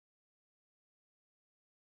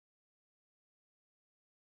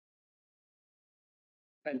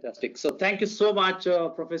Fantastic. So thank you so much,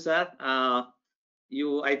 Professor. I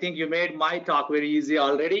think you made my talk very easy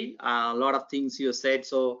already. A lot of things you said,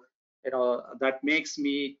 so that makes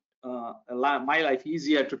me my life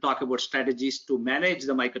easier to talk about strategies to manage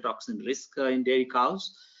the mycotoxin risk in dairy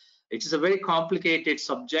cows. It is a very complicated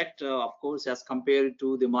subject, of course, as compared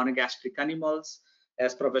to the monogastric animals,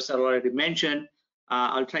 as Professor already mentioned.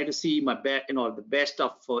 I'll try to see the best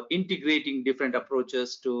of integrating different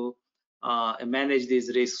approaches to manage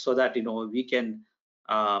these risks so that we can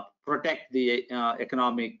protect the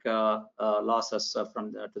economic losses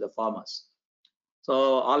to the farmers. So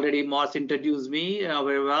already Mars introduced me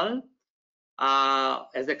very well.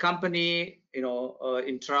 As a company, in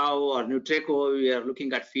Trau or Nutreco, we are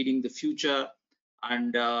looking at feeding the future,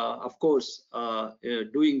 and of course,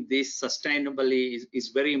 doing this sustainably is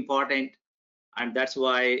very important, and that's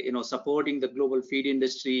why supporting the global feed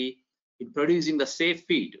industry in producing the safe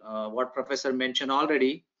feed. What Professor mentioned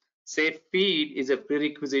already, safe feed is a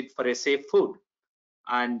prerequisite for a safe food,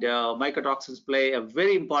 and mycotoxins play a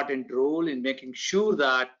very important role in making sure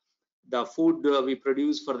that the food we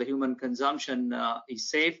produce for the human consumption is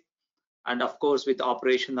safe, and of course with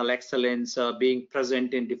operational excellence being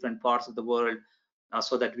present in different parts of the world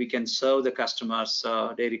so that we can serve the customers,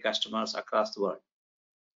 dairy customers across the world.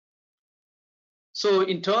 So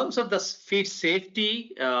in terms of the feed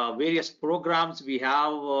safety, various programs we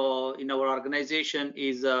have in our organization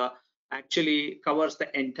is actually covers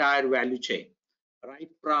the entire value chain, right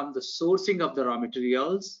from the sourcing of the raw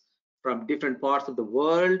materials from different parts of the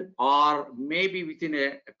world, or maybe within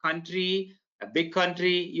a country, a big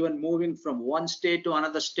country, even moving from one state to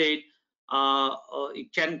another state.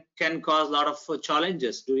 It can cause a lot of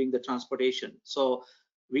challenges during the transportation. So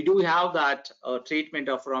we do have that treatment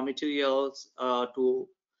of raw materials to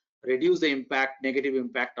reduce the negative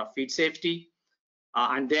impact of feed safety.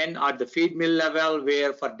 And then at the feed mill level,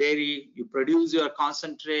 where for dairy you produce your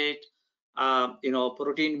concentrate,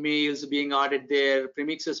 protein meals being added there,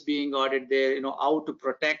 premixes being added there, how to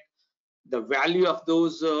protect the value of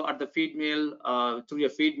those at the feed mill through your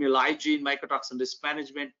feed mill hygiene, mycotoxin risk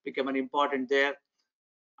management become an important there.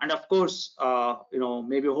 And of course,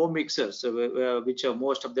 maybe home mixers, which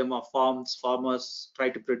most of them are farmers try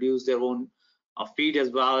to produce their own feed as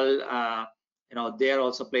well. They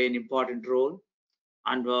also play an important role.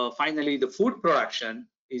 And finally, the food production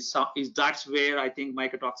is that's where I think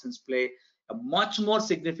mycotoxins play a much more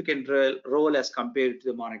significant role as compared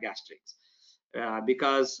to the monogastrics,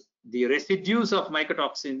 because the residues of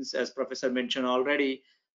mycotoxins, as Professor mentioned already,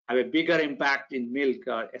 have a bigger impact in milk,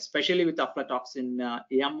 especially with aflatoxin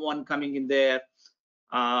M1 coming in there.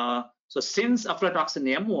 So since aflatoxin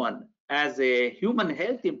M1 has a human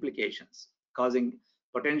health implications, causing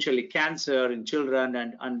potentially cancer in children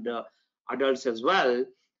and adults as well,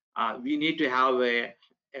 we need to have a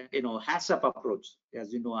HACCP approach,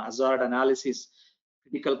 as hazard analysis,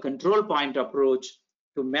 critical control point approach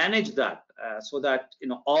to manage that, so that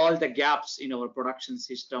all the gaps in our production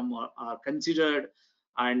system are considered,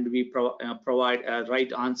 and we provide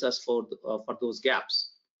right answers for those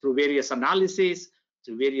gaps through various analyses,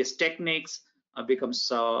 through various techniques, becomes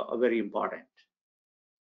very important.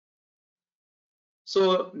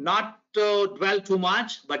 So not to dwell too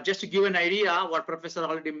much, but just to give an idea, what Professor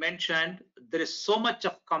already mentioned, there is so much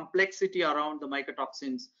of complexity around the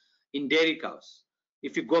mycotoxins in dairy cows.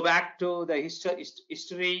 If you go back to the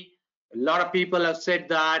history, a lot of people have said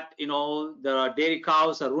that the dairy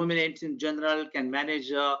cows or ruminants in general can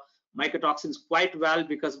manage mycotoxins quite well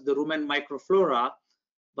because of the rumen microflora.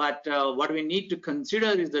 But what we need to consider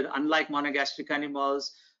is that unlike monogastric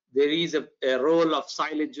animals, there is a role of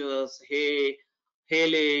silages, hay,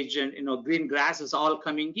 haylage, and green grasses all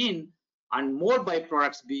coming in, and more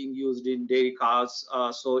byproducts being used in dairy cows.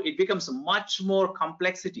 So it becomes much more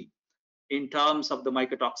complexity in terms of the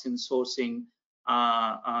mycotoxin sourcing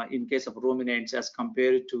in case of ruminants as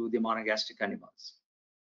compared to the monogastric animals.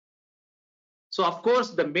 So of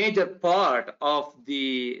course, the major part of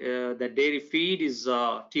the dairy feed is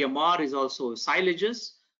TMR, is also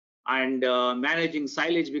silages, and managing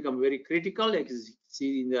silage become very critical. Like you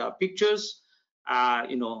see in the pictures,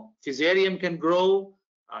 fusarium can grow.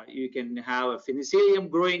 You can have a penicillium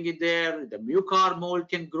growing in there. The mucar mold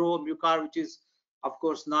can grow. Mucar, which is of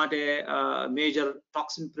course not a major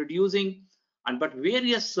toxin producing, but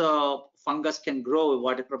various fungus can grow.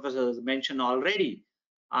 What the professor has mentioned already,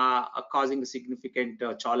 causing significant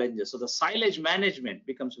challenges. So the silage management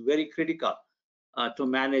becomes very critical to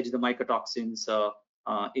manage the mycotoxins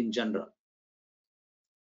in general.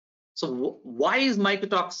 So why is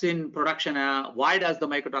mycotoxin production? Why does the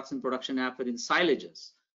mycotoxin production happen in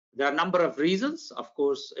silages? There are a number of reasons. Of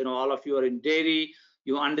course, all of you are in dairy,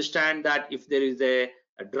 You understand that if there is a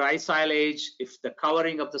dry silage, if the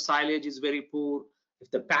covering of the silage is very poor, if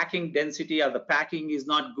the packing density or the packing is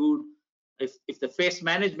not good, if the phase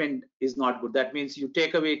management is not good, that means you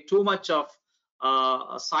take away too much of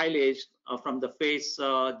silage from the phase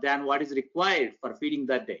than what is required for feeding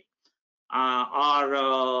that day,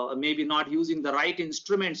 or maybe not using the right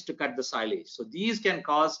instruments to cut the silage. So these can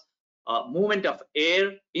cause movement of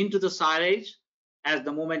air into the silage. As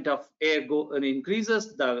the movement of air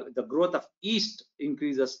increases, the growth of yeast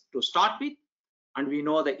increases to start with, and we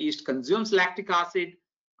know the yeast consumes lactic acid,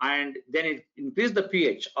 and then it increases the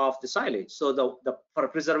pH of the silage. So for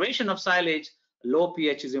preservation of silage, low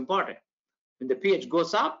pH is important. When the pH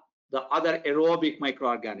goes up, the other aerobic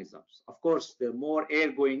microorganisms, of course, there are more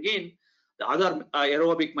air going in, the other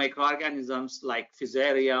aerobic microorganisms like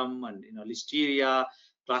Fusarium and Listeria,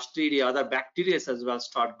 Clostridia, other bacteria as well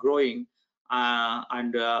start growing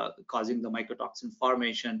and causing the mycotoxin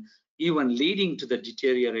formation, even leading to the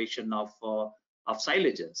deterioration of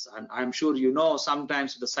silages. And I'm sure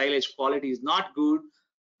sometimes the silage quality is not good,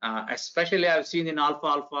 especially I've seen in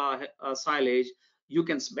alfalfa silage. You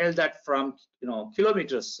can smell that from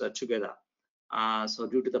kilometers together. So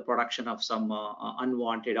due to the production of some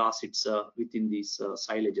unwanted acids within these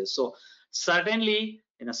silages. So certainly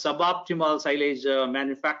in a suboptimal silage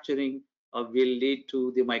manufacturing will lead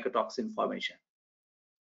to the mycotoxin formation.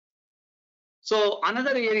 So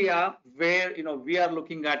another area where we are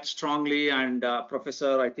looking at strongly, and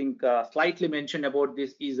Professor I think slightly mentioned about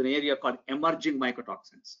this, is an area called emerging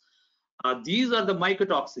mycotoxins. These are the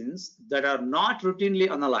mycotoxins that are not routinely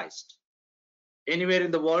analyzed anywhere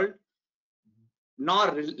in the world,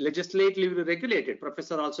 nor legislatively regulated.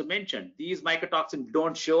 Professor also mentioned these mycotoxins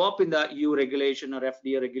don't show up in the EU regulation or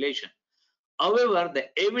FDA regulation. However, the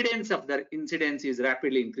evidence of their incidence is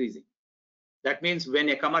rapidly increasing. That means when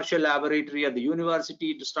a commercial laboratory at the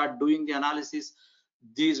university to start doing the analysis,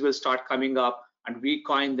 these will start coming up, and we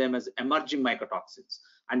coin them as emerging mycotoxins.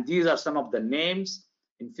 And these are some of the names.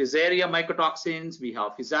 In Fusarium mycotoxins, we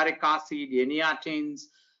have fusaric acid, eniatins,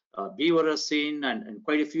 bevoracin, and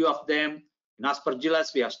quite a few of them. In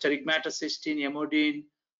Aspergillus, we have sterigmatocystin, emodin,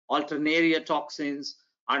 alternaria toxins,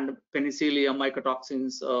 and penicillium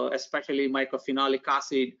mycotoxins, especially mycophenolic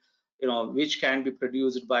acid, which can be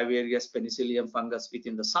produced by various penicillium fungus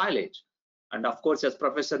within the silage. And of course, as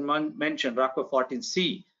Professor mentioned,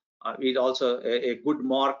 Roquefort-C is also a good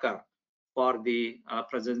marker for the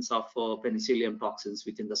presence of penicillium toxins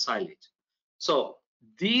within the silage. So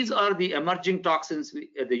these are the emerging toxins.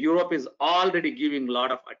 The Europe is already giving a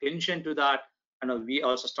lot of attention to that, and we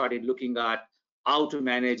also started looking at how to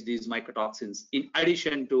manage these mycotoxins in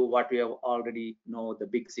addition to what we have already know, the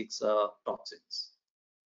big six toxins.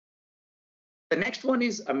 The next one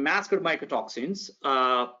is masked mycotoxins,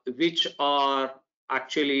 which are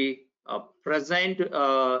actually present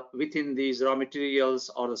within these raw materials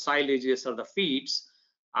or the silages or the feeds,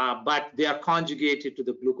 but they are conjugated to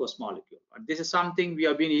the glucose molecule. And this is something we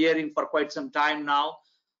have been hearing for quite some time now.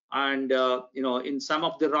 And in some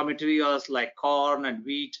of the raw materials like corn and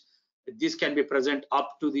wheat, this can be present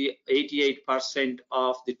up to the 88%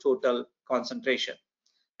 of the total concentration.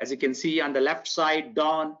 As you can see on the left side,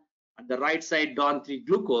 DON, on the right side, DON3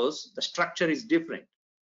 glucose, the structure is different.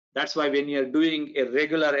 That's why when you're doing a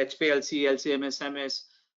regular HPLC, LCMS, MS,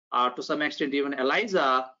 to some extent even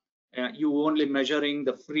ELISA, you only measuring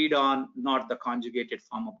the free DON, not the conjugated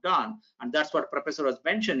form of DON. And that's what Professor was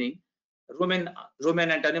mentioning.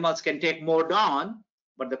 Ruminant animals can take more DON,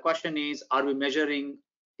 but the question is, are we measuring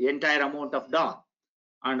the entire amount of DON?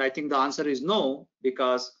 And I think the answer is no,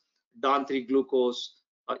 because DON3 glucose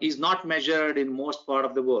is not measured in most part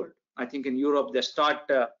of the world. I think in Europe they start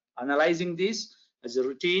analyzing this as a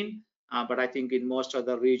routine, but I think in most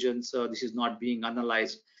other regions this is not being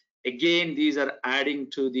analyzed. Again, these are adding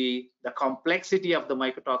to the complexity of the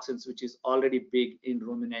mycotoxins, which is already big in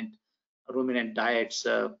ruminant diets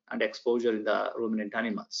and exposure in the ruminant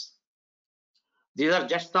animals. These are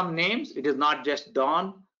just some names. It is not just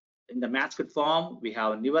DON. In the masked form, we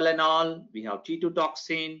have nivalenol, we have T2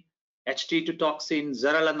 toxin, HT2 toxin,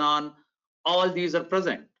 zearalenone. All these are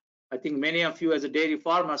present. I think many of you as a dairy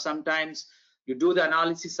farmer, sometimes you do the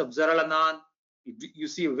analysis of zearalenone, you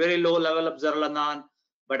see a very low level of zearalenone,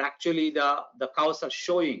 but actually the cows are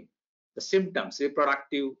showing the symptoms,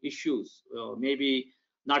 reproductive issues, maybe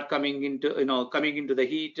not coming into the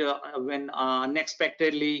heat when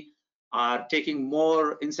unexpectedly, taking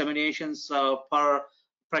more inseminations per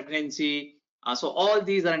pregnancy. So all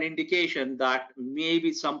these are an indication that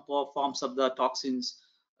maybe some forms of the toxins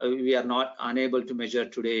we are not unable to measure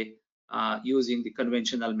today using the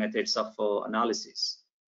conventional methods of analysis.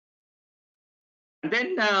 And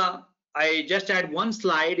then I just had one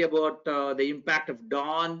slide about the impact of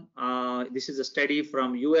DAWN. This is a study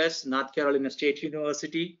from US, North Carolina State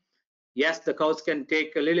University. Yes, the cows can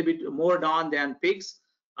take a little bit more DAWN than pigs,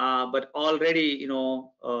 but already,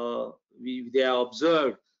 they have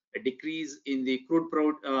observed a decrease in the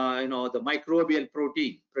the microbial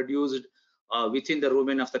protein produced within the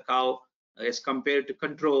rumen of the cow as compared to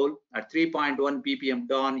control. At 3.1 ppm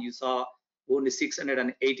DAWN, you saw only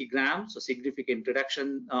 680 grams, so significant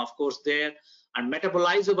reduction, of course, there. And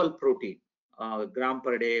metabolizable protein, gram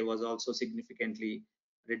per day, was also significantly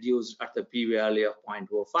reduced at the p-value of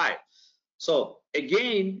 0.05. So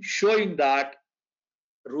again, showing that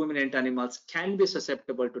ruminant animals can be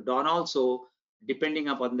susceptible to DAWN also, depending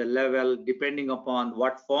upon the level, depending upon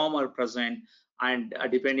what form are present, and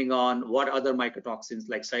depending on what other mycotoxins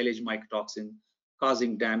like silage mycotoxin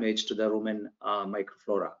causing damage to the rumen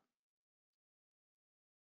microflora.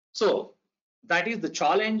 So that is the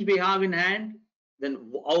challenge we have in hand.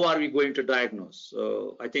 Then how are we going to diagnose?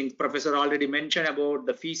 So I think Professor already mentioned about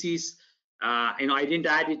the feces. I didn't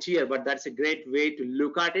add it here, but that's a great way to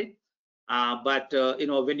look at it.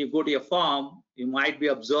 When you go to a farm, you might be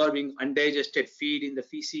observing undigested feed in the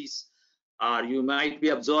feces, or you might be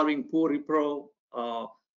observing poor repro.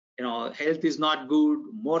 Health is not good,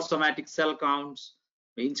 more somatic cell counts,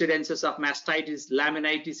 the incidences of mastitis,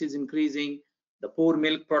 laminitis is increasing, the poor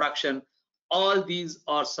milk production. All these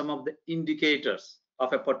are some of the indicators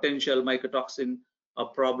of a potential mycotoxin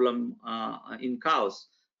problem in cows.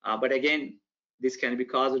 But again, this can be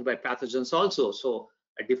caused by pathogens also. So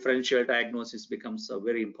a differential diagnosis becomes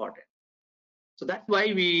very important. So that's why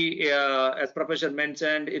we, as Professor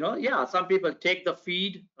mentioned, some people take the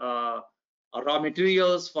feed raw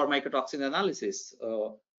materials for mycotoxin analysis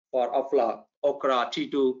for afla, okra,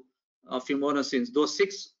 T2, fumonisin. Those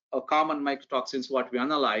 6 common mycotoxins what we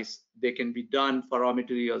analyze, they can be done for raw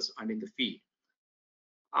materials and in the feed.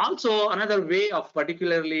 Also, another way of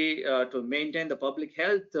particularly to maintain the public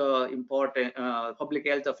health public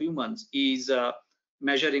health of humans is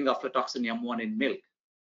measuring aflatoxin M1 in milk.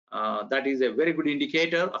 That is a very good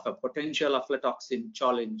indicator of a potential aflatoxin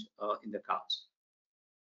challenge in the cows.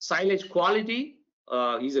 Silage quality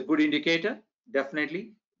is a good indicator,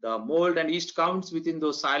 definitely. The mold and yeast counts within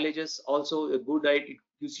those silages also a good idea. It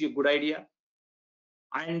gives you a good idea.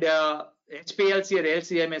 And HPLC or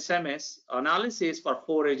LCMS analysis for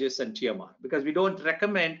forages and TMR, because we don't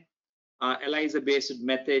recommend ELISA-based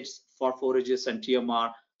methods for forages and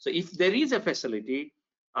TMR. So if there is a facility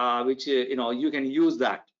which you can use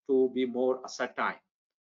that to be more certain.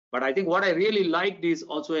 But I think what I really liked is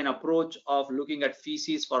also an approach of looking at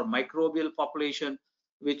feces for microbial population,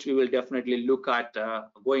 which we will definitely look at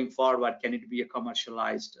going forward. Can it be a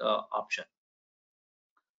commercialized option?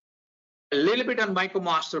 A little bit on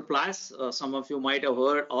MycoMaster Plus. Some of you might have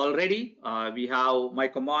heard already. We have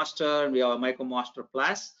MycoMaster and we have MycoMaster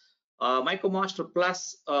Plus. MycoMaster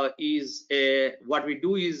Plus is what we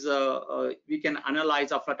do is we can analyze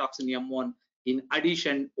aflatoxin M1 in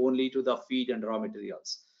addition only to the feed and raw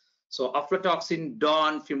materials. So aflatoxin,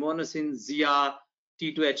 DAWN, fumonisin, ZIA,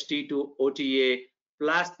 T2H, T2, OTA,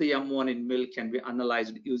 plus the M1 in milk can be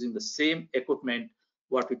analyzed using the same equipment,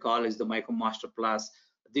 what we call is the MycoMaster Plus.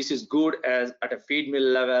 This is good as at a feed mill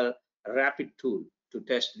level, a rapid tool to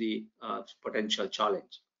test the potential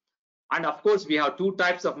challenge. And of course, we have 2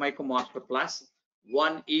 types of MycoMaster Plus.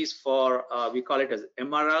 One is for, we call it as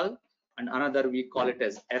MRL, and another we call it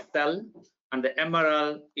as SL. And the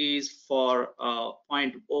MRL is for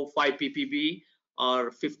 0.05 ppb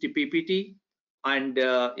or 50 ppt. And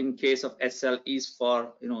in case of SL is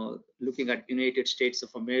for, looking at United States of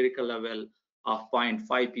America level of 0.5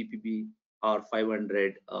 ppb or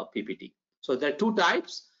 500 ppt. So there are 2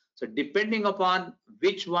 types. So depending upon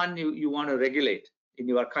which one you want to regulate in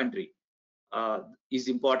your country, is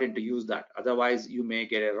important to use that. Otherwise, you may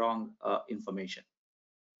get a wrong information.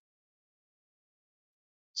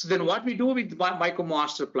 So then what we do with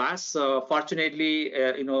MycoMaster Plus, fortunately,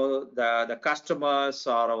 the customers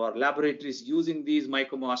or our laboratories using these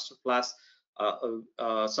MycoMaster Plus,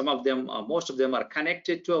 some of them, most of them are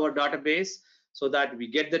connected to our database so that we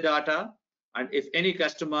get the data. And if any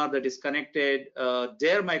customer that is connected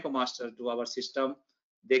their MycoMaster to our system,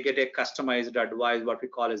 they get a customized advice, what we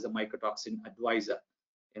call as the mycotoxin advisor,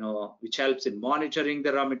 which helps in monitoring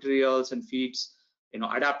the raw materials and feeds,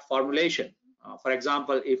 adapt formulation. For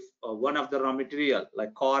example, if one of the raw material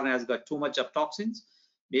like corn has got too much of toxins,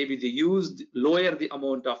 maybe they lower the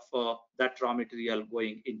amount of that raw material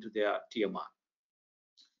going into their TMR.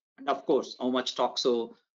 And of course, how much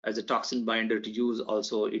toxo as a toxin binder to use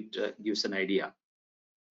also, it gives an idea.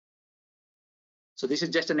 So this is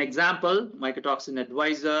just an example, mycotoxin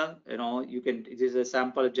advisor. It is a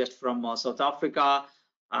sample just from South Africa.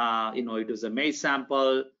 It was a maize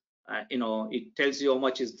sample. It tells you how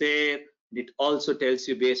much is there. It also tells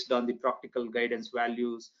you based on the practical guidance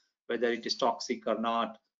values whether it is toxic or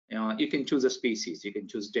not. You can choose a species. You can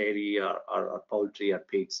choose dairy or poultry or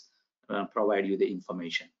pigs. Provide you the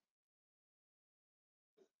information.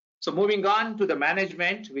 So moving on to the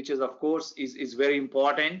management, which is of course is very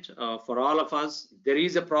important for all of us. There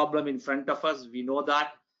is a problem in front of us. We know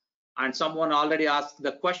that, and someone already asked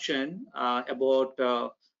the question about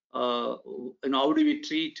how do we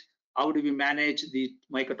treat, how do we manage the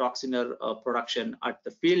mycotoxin production at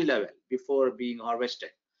the field level before being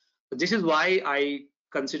harvested. So this is why I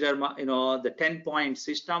consider the 10-point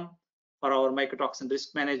system for our mycotoxin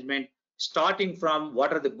risk management, starting from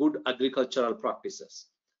what are the good agricultural practices.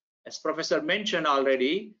 As Professor mentioned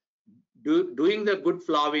already, doing the good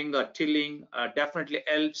plowing or tilling definitely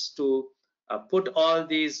helps to put all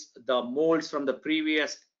the molds from the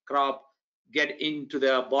previous crop get into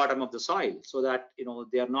the bottom of the soil, so that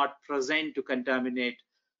they are not present to contaminate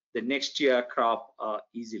the next year crop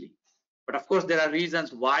easily. But of course, there are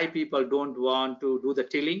reasons why people don't want to do the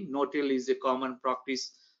tilling. No-till is a common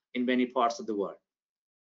practice in many parts of the world.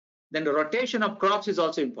 Then the rotation of crops is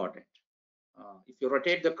also important. If you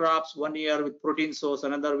rotate the crops one year with protein source,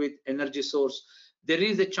 another with energy source, there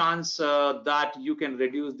is a chance that you can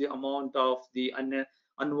reduce the amount of the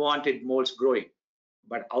unwanted molds growing.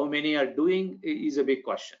 But how many are doing is a big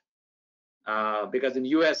question. Because in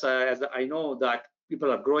US, as I know that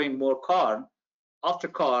people are growing more corn after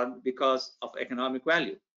corn because of economic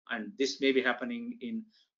value. And this may be happening in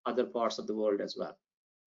other parts of the world as well.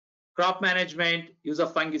 Crop management, use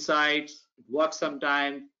of fungicides, it works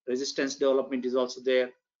sometimes. Resistance development is also there.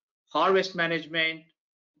 Harvest management,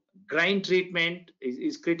 grain treatment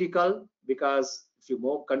is critical, because if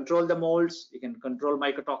you control the molds, you can control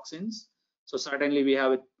mycotoxins. So certainly we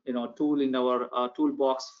have a tool in our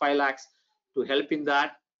toolbox, Phylax, to help in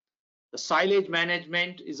that. The silage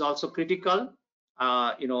management is also critical.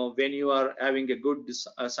 When you are having a good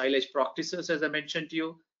silage practices, as I mentioned to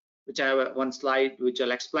you, which I have one slide which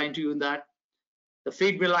I'll explain to you in that. The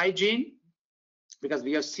feed mill hygiene, because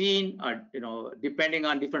we have seen, depending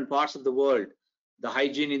on different parts of the world, the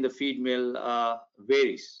hygiene in the feed mill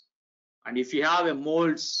varies. And if you have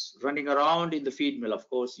molds running around in the feed mill, of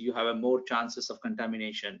course, you have more chances of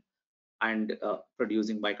contamination and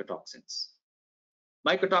producing mycotoxins.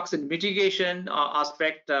 Mycotoxin mitigation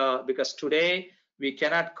aspect, because today we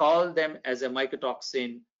cannot call them as a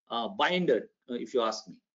mycotoxin binder, if you ask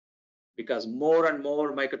me, because more and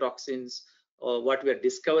more mycotoxins, what we are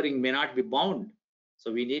discovering may not be bound.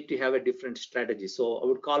 So we need to have a different strategy. So I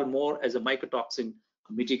would call more as a mycotoxin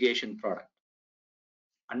mitigation product.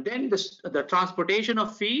 And then the transportation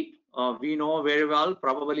of feed, we know very well,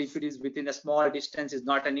 probably if it is within a small distance is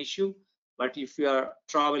not an issue. But if you are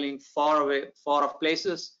traveling far away, far off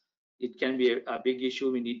places, it can be a big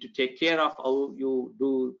issue. We need to take care of how you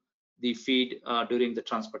do the feed during the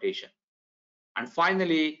transportation. And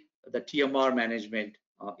finally, the TMR management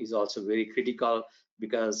is also very critical,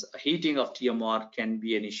 because heating of TMR can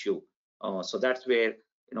be an issue. So that's where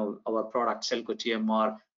our product Selco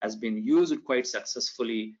TMR has been used quite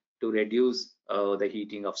successfully to reduce the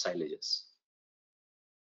heating of silages.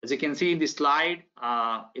 As you can see in this slide,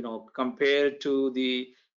 compared to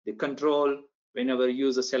the control, whenever you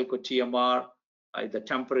use a Selco TMR, the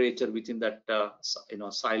temperature within that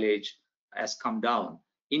silage has come down,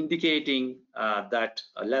 indicating that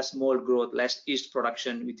less mold growth, less yeast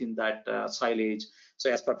production within that silage. So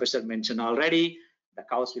as Professor mentioned already, the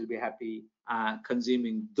cows will be happy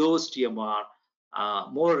consuming those TMR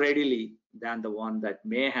more readily than the one that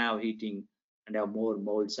may have heating and have more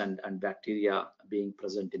molds and bacteria being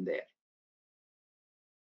present in there.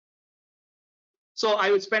 So I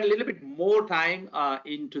will spend a little bit more time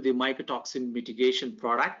into the mycotoxin mitigation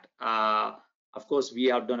product. Of course, we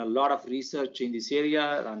have done a lot of research in this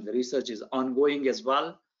area, and the research is ongoing as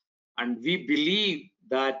well. And we believe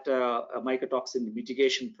that a mycotoxin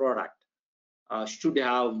mitigation product should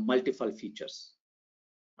have multiple features.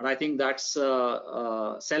 And I think that's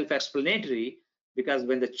self-explanatory, because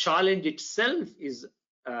when the challenge itself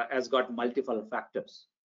has got multiple factors,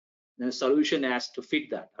 then the solution has to fit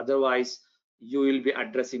that. Otherwise, you will be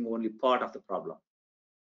addressing only part of the problem.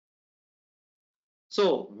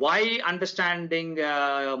 So why understanding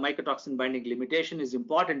mycotoxin binding limitation is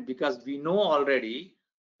important, because we know already,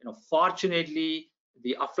 fortunately,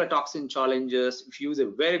 the aflatoxin challenges, if you use a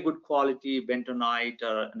very good quality bentonite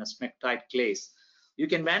or a smectite clays, you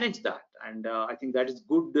can manage that. And I think that is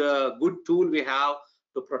good tool we have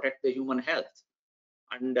to protect the human health.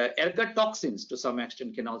 And ergotoxins to some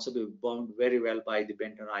extent can also be bound very well by the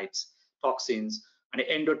bentonite toxins, and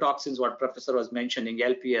endotoxins, what professor was mentioning,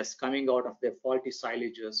 LPS coming out of their faulty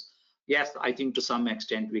silages. Yes, I think to some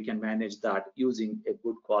extent we can manage that using a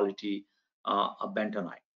good quality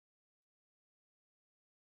bentonite.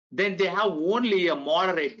 Then they have only a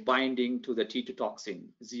moderate binding to the T2 toxin,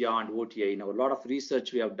 ZIA and OTA. In a lot of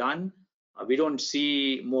research we have done, we don't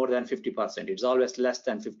see more than 50%. It's always less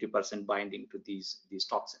than 50% binding to these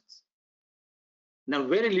toxins. Now,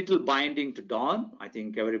 very little binding to DON. I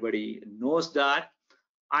think everybody knows that.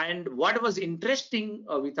 And what was interesting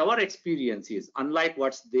with our experience is, unlike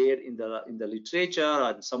what's there in the literature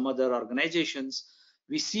and some other organizations,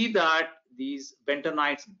 we see that these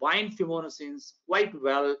bentonites bind fumonisin quite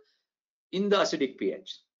well in the acidic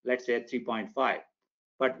pH, let's say 3.5.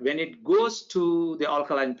 But when it goes to the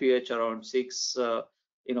alkaline pH around 6,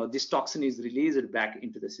 this toxin is released back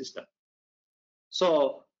into the system.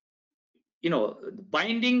 So,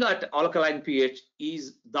 binding at alkaline pH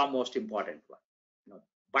is the most important one.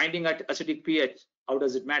 Binding at acidic pH, how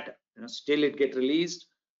does it matter? Still it get released,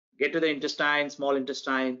 get to the intestine, small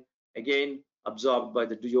intestine, again absorbed by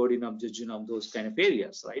the duodenum, jejunum, those kind of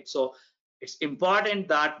areas, right? So it's important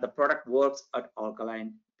that the product works at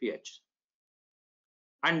alkaline pH.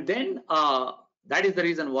 And then that is the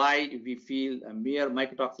reason why we feel a mere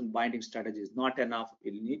mycotoxin binding strategy is not enough.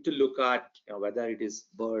 We'll need to look at whether it is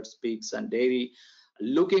birds, pigs, and dairy,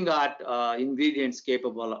 looking at ingredients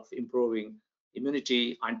capable of improving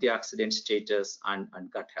immunity, antioxidant status, and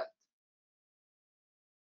gut health.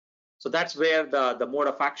 So that's where the mode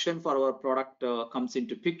of action for our product comes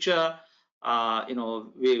into picture.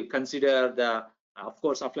 We consider of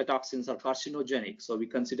course, aflatoxins are carcinogenic. So we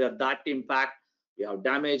consider that impact. We have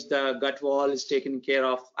damaged the gut wall is taken care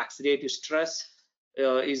of. Oxidative stress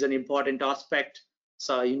is an important aspect.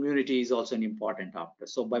 So immunity is also an important factor.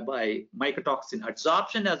 So by mycotoxin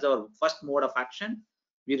adsorption as our first mode of action,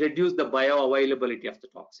 we reduce the bioavailability of the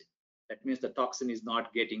toxin. That means the toxin is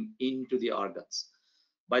not getting into the organs.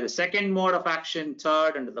 By the second mode of action,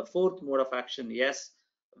 third, and the fourth mode of action, yes,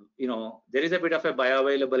 there is a bit of a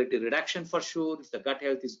bioavailability reduction for sure if the gut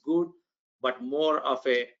health is good, but more of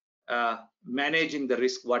a managing the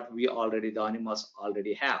risk what the animals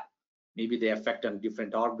already have. Maybe they affect on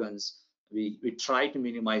different organs. We try to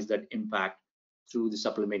minimize that impact through the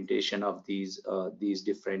supplementation of these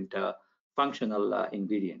different functional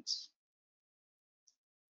ingredients.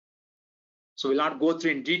 So we'll not go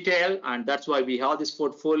through in detail, and that's why we have this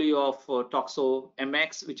portfolio of Toxo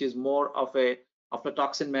MX, which is more of a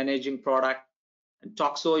aflatoxin managing product. And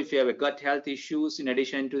Toxo, if you have a gut health issues, in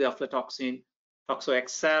addition to the aflatoxin, Toxo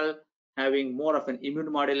XL having more of an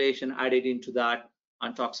immune modulation added into that,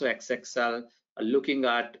 and Toxo XXL looking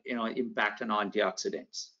at impact on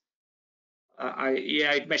antioxidants.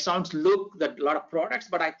 Yeah, it may look that a lot of products,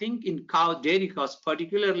 but I think in cow dairy cows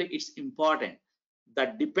particularly, it's important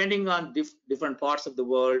that depending on different parts of the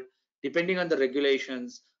world, depending on the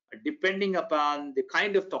regulations, depending upon the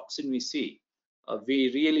kind of toxin we see, we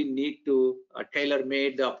really need to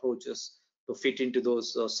tailor-made the approaches to fit into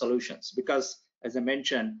those solutions, because as I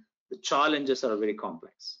mentioned, the challenges are very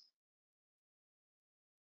complex.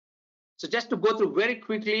 So just to go through very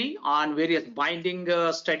quickly on various binding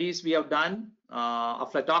studies we have done,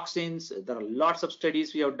 aflatoxins, there are lots of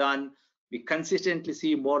studies we have done. We consistently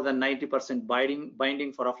see more than 90%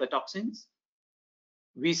 binding for aflatoxins.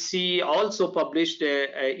 We see also published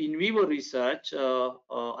a in vivo research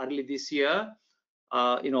early this year,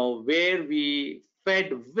 where we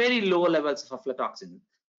fed very low levels of aflatoxin,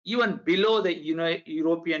 even below the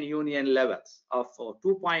European Union levels of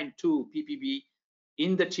 2.2 ppb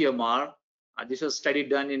in the TMR. This was a study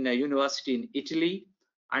done in a university in Italy,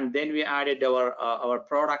 and then we added our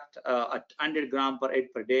product at 100 gram per head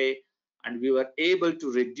per day, and we were able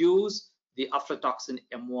to reduce the aflatoxin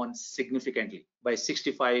M1 significantly by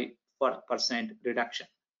 65% reduction.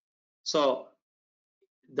 So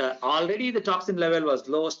already the toxin level was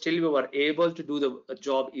low, still we were able to do the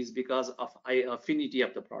job is because of high affinity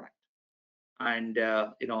of the product. And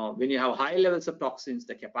when you have high levels of toxins,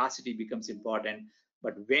 the capacity becomes important.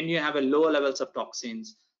 But when you have a low levels of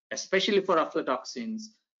toxins, especially for aflatoxins,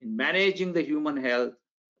 in managing the human health,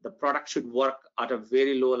 the product should work at a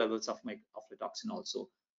very low levels of aflatoxin also,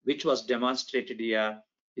 which was demonstrated here.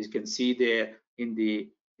 You can see there in the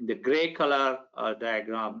gray color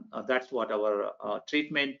diagram. That's what our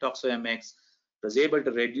treatment Toxo MX was able to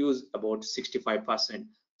reduce about 65%,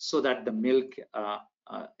 so that the milk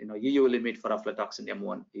EU limit for aflatoxin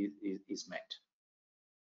M1 is met.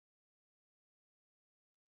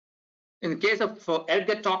 In the case of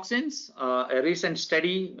ergotoxins, a recent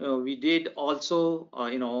study we did also,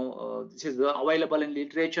 this is available in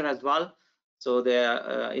literature as well. So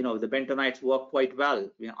the bentonites work quite well.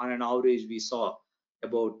 On an average, we saw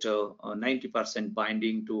about 90%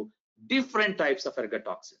 binding to different types of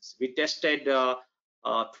ergotoxins. We tested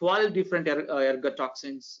 12 different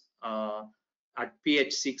ergotoxins at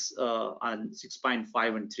pH 6 and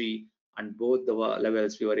 6.5 and 3, and both the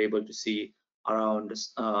levels we were able to see around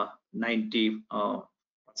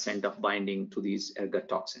 90% of binding to these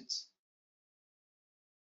ergotoxins.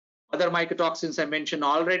 Other mycotoxins I mentioned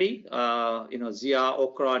already, Zea,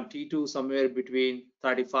 Okra, and T2 somewhere between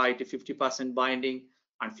 35 to 50% binding,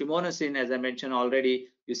 and fumonisin, as I mentioned already,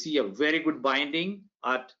 you see a very good binding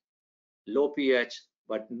at low pH,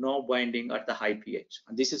 but no binding at the high pH.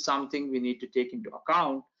 And this is something we need to take into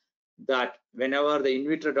account, that whenever the in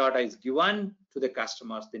vitro data is given to the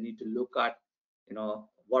customers, they need to look at,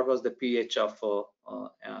 what was the pH of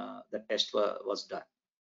the test was done.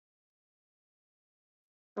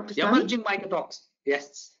 Dr. Emerging mycotoxins.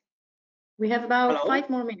 Yes. We have about Hello? 5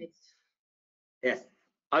 more minutes. Yes,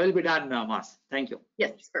 I will be done now, Mas. Thank you.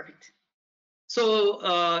 Yes, perfect. So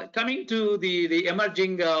coming to the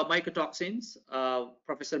emerging mycotoxins,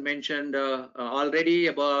 Professor mentioned already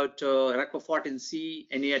about Racofortin C,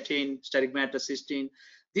 Eniatine, Steric-Matricystine.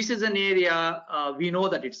 This is an area we know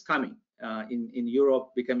that it's coming in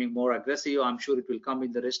Europe, becoming more aggressive. I'm sure it will come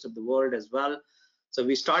in the rest of the world as well. So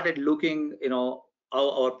we started looking, how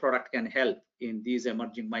our product can help in these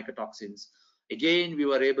emerging mycotoxins. Again, we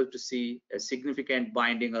were able to see a significant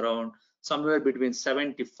binding around somewhere between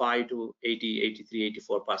 75 to 80, 83,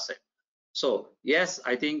 84%. So yes,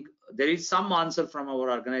 I think there is some answer from our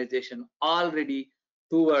organization already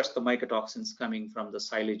towards the mycotoxins coming from the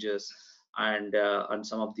silages, and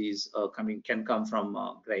some of these can come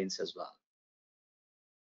from grains as well.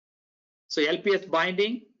 So LPS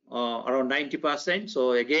binding around 90%.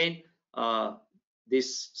 So again,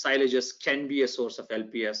 these silages can be a source of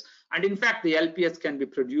LPS, and in fact, the LPS can be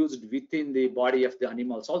produced within the body of the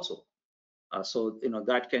animals also. So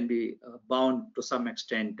that can be bound to some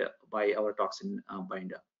extent by our toxin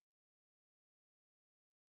binder.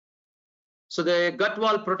 So the gut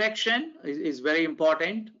wall protection is very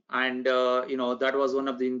important, and that was one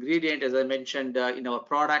of the ingredients, as I mentioned, in our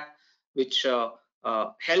product, which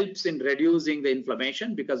helps in reducing the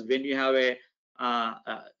inflammation, because when you have a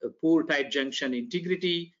poor tight junction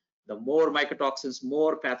integrity, the more mycotoxins,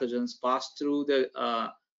 more pathogens pass through the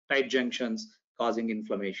tight junctions, causing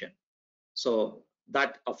inflammation. So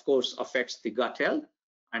that, of course, affects the gut health,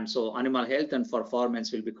 and so animal health and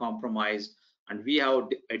performance will be compromised. And we have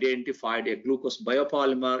identified a glucose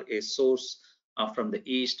biopolymer, a source from the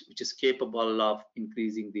yeast, which is capable of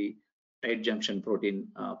increasing the tight junction protein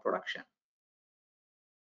production.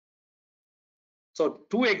 So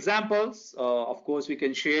 2 examples, of course, we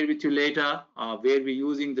can share with you later, where we're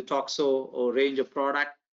using the Toxo range of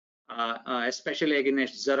product, especially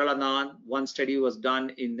against Zearalenone. One study was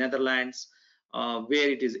done in Netherlands, where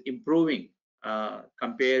it is improving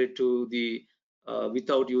compared to the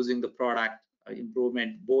without using the product,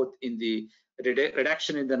 improvement both in the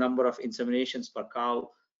reduction in the number of inseminations per cow,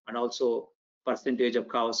 and also percentage of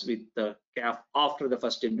cows with the calf after the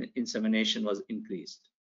first insemination was increased.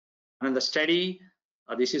 And the study,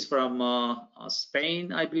 this is from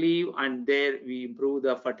Spain, I believe, and there we improve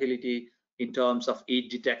the fertility in terms of EAT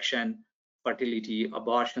detection, fertility,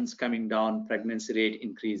 abortions coming down, pregnancy rate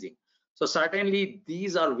increasing. So certainly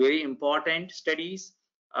these are very important studies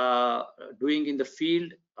doing in the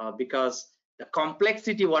field, because the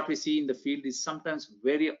complexity what we see in the field is sometimes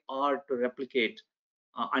very hard to replicate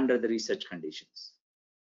under the research conditions.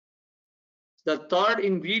 The third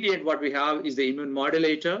ingredient what we have is the immune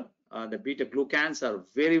modulator. The beta glucans are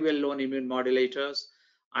very well known immune modulators,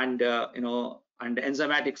 and and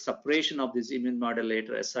enzymatic separation of this immune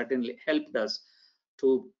modulator has certainly helped us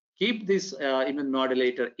to keep this immune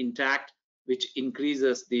modulator intact, which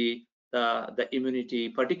increases the immunity,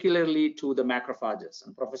 particularly to the macrophages.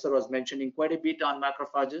 And Professor was mentioning quite a bit on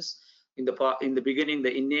macrophages in the beginning,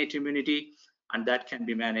 the innate immunity, and that can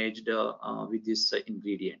be managed with this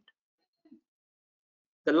ingredient.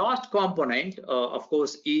 The last component, of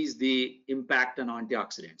course, is the impact on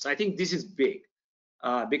antioxidants. I think this is big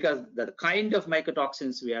because the kind of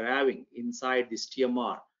mycotoxins we are having inside this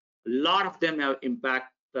TMR, a lot of them have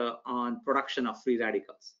impact on production of free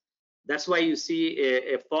radicals. That's why you see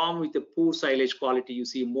a farm with a poor silage quality, you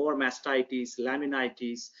see more mastitis,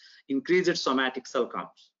 laminitis, increased somatic cell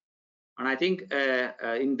counts. And I think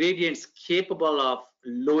ingredients capable of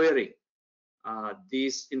lowering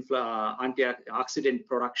these antioxidant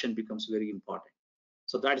production becomes very important.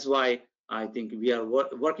 So that is why I think we are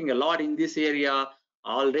working a lot in this area.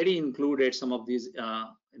 Already included some of these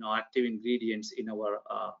active ingredients in our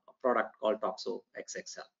product called Toxo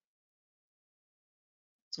XXL.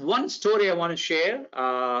 So one story I want to share,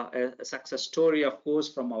 a success story, of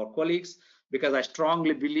course, from our colleagues, because I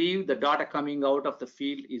strongly believe the data coming out of the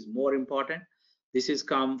field is more important. This is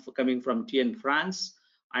coming from TN France,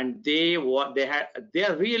 and they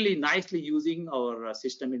are really nicely using our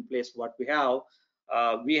system in place. What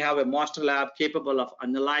we have a master lab capable of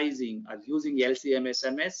analyzing or using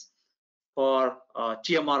LC-MS for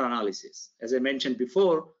TMR analysis. As I mentioned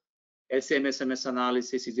before, LC-MS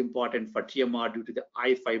analysis is important for TMR due to the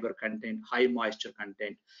high fiber content, high moisture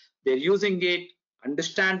content. They're using it,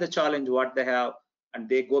 understand the challenge, what they have, and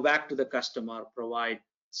they go back to the customer, provide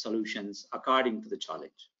solutions according to the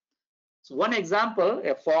challenge. So one example,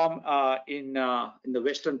 a farm in the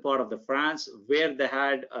western part of the France, where they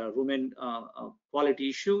had rumen quality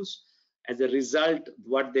issues. As a result,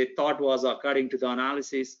 what they thought was, according to the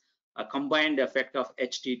analysis, a combined effect of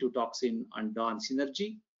HT2 toxin and DON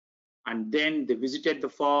synergy. And then they visited the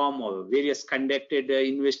farm, or various conducted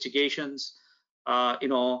investigations.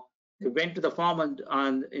 They went to the farm,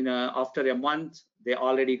 and after a month, they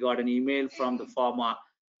already got an email from the farmer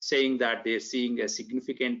saying that they're seeing a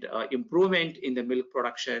significant improvement in the milk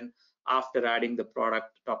production after adding the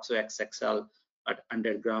product Toxo XXL at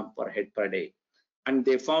 100 grams per head per day. And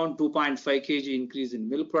they found 2.5 kg increase in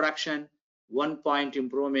milk production, 1 point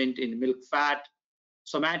improvement in milk fat.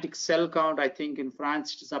 Somatic cell count, I think in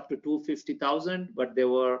France it is up to 250,000, but they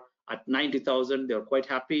were at 90,000. They were quite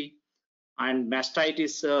happy. And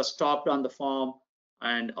mastitis stopped on the farm,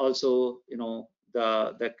 and also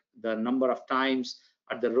the number of times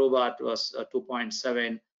at the robot was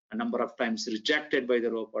 2.7. A number of times rejected by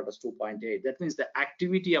the robot was 2.8. That means the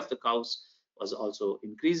activity of the cows was also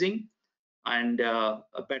increasing, and a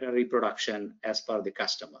better reproduction as per the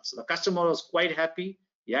customer. So the customer was quite happy.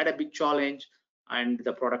 He had a big challenge, and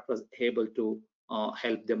the product was able to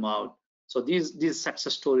help them out. So these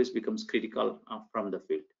success stories becomes critical from the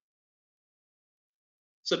field.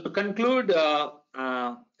 So to conclude,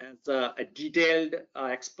 as a detailed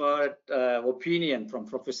expert opinion from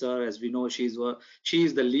Professor, as we know, she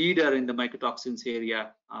is the leader in the mycotoxins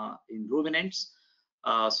area in ruminants.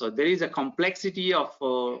 So there is a complexity of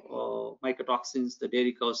mycotoxins the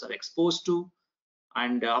dairy cows are exposed to.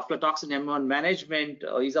 And aflatoxin M1 management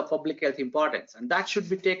is of public health importance, and that should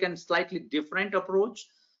be taken slightly different approach.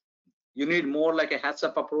 You need more like a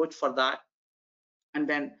heads-up approach for that. And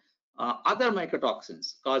then other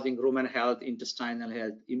mycotoxins causing rumen health, intestinal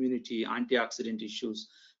health, immunity, antioxidant issues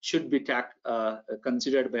should be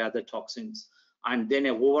considered by other toxins. And then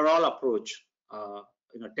an overall approach,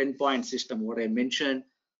 10-point system, what I mentioned,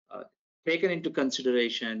 taken into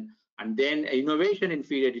consideration. And then innovation in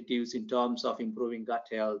feed additives in terms of improving gut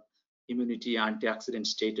health, immunity, antioxidant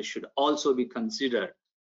status should also be considered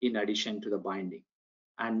in addition to the binding.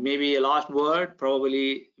 And maybe a last word,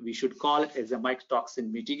 probably we should call it as a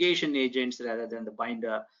mycotoxin mitigation agents rather than the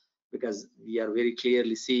binder, because we are very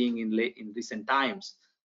clearly seeing in recent times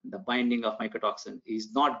the binding of mycotoxin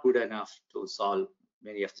is not good enough to solve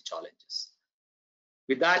many of the challenges.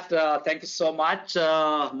 With that, thank you so much,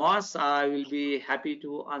 Moss. I will be happy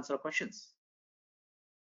to answer questions.